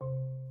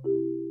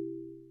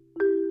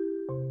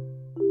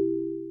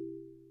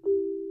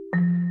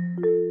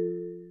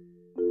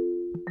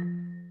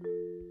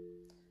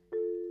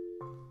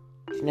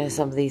You know,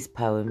 some of these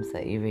poems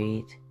that you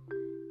read,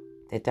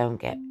 they don't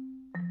get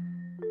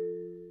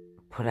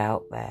put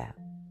out there.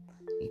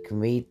 You can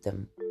read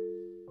them,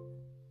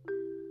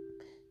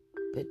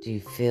 but do you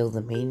feel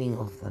the meaning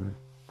of them?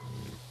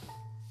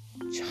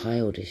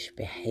 Childish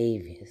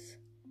behaviours,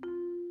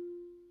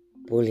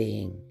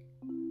 bullying.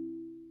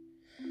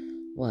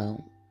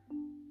 Well,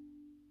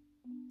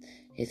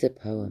 here's a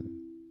poem.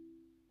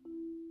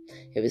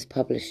 It was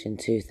published in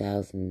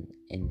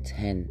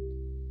 2010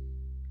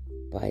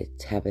 by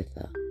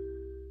Tabitha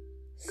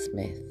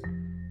Smith,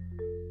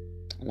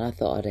 and I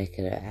thought I'd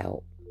echo it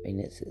out. I mean,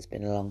 it's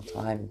been a long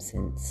time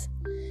since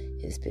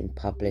it's been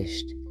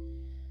published,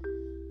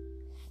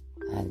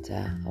 and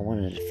I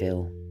wanted to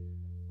feel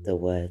the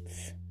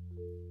words.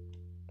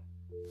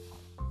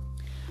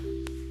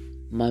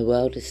 My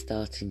world is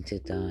starting to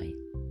die,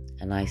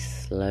 and I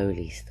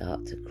slowly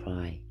start to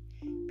cry.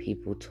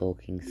 People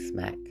talking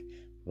smack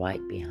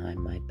right behind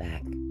my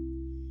back.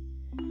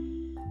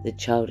 The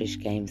childish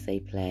games they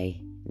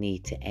play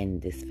need to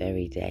end this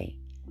very day.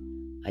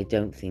 I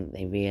don't think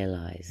they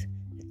realise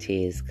the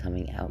tears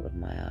coming out of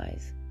my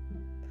eyes.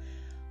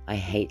 I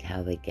hate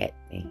how they get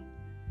me.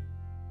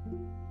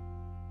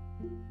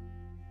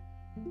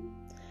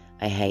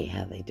 I hate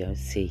how they don't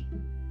see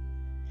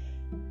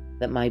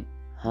that my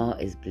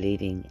heart is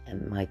bleeding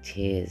and my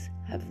tears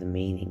have the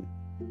meaning.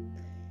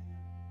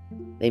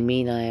 They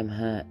mean I am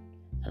hurt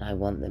and I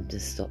want them to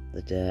stop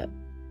the dirt.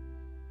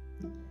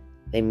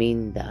 They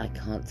mean that I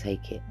can't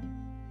take it,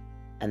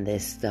 and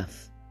there's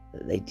stuff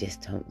that they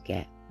just don't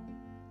get.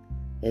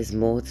 There's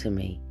more to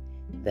me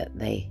than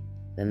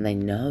they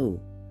know.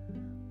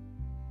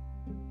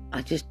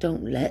 I just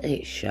don't let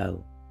it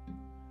show.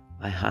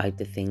 I hide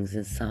the things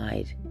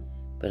inside,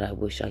 but I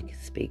wish I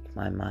could speak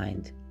my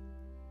mind.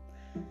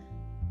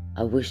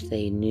 I wish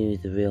they knew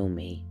the real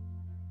me,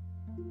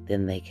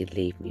 then they could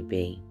leave me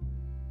be.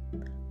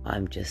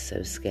 I'm just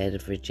so scared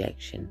of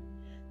rejection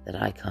that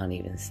I can't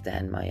even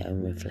stand my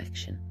own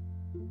reflection.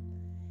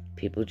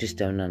 People just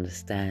don't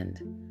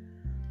understand.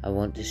 I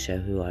want to show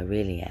who I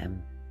really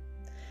am.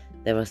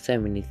 There are so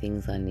many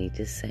things I need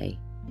to say,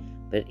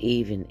 but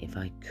even if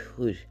I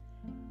could,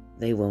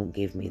 they won't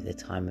give me the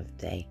time of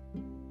day.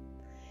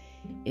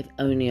 If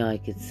only I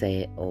could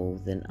say it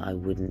all, then I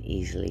wouldn't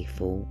easily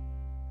fall.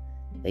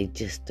 They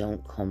just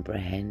don't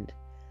comprehend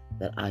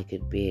that I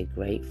could be a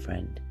great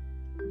friend.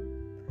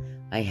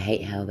 I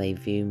hate how they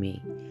view me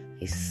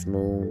as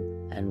small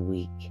and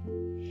weak.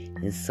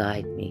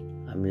 Inside me,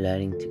 I'm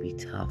learning to be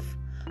tough.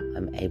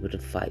 I'm able to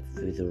fight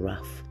through the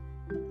rough.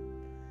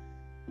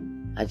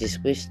 I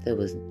just wish there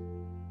was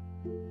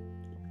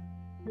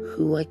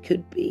who I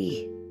could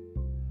be.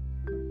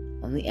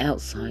 On the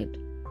outside,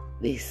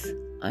 this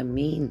I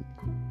mean.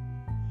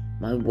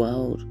 My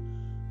world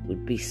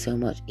would be so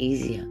much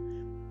easier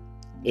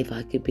if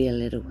I could be a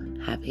little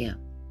happier.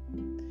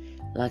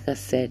 Like I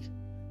said,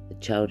 the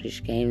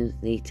childish games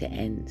need to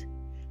end,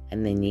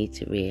 and they need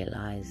to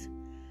realise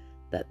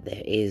that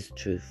there is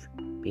truth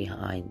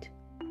behind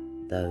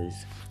those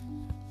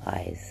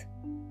eyes.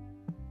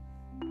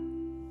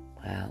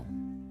 Wow,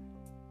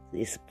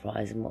 it's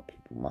surprising what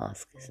people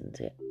mask, isn't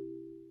it?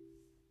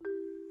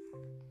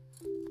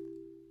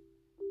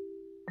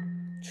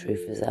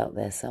 Truth is out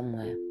there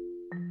somewhere.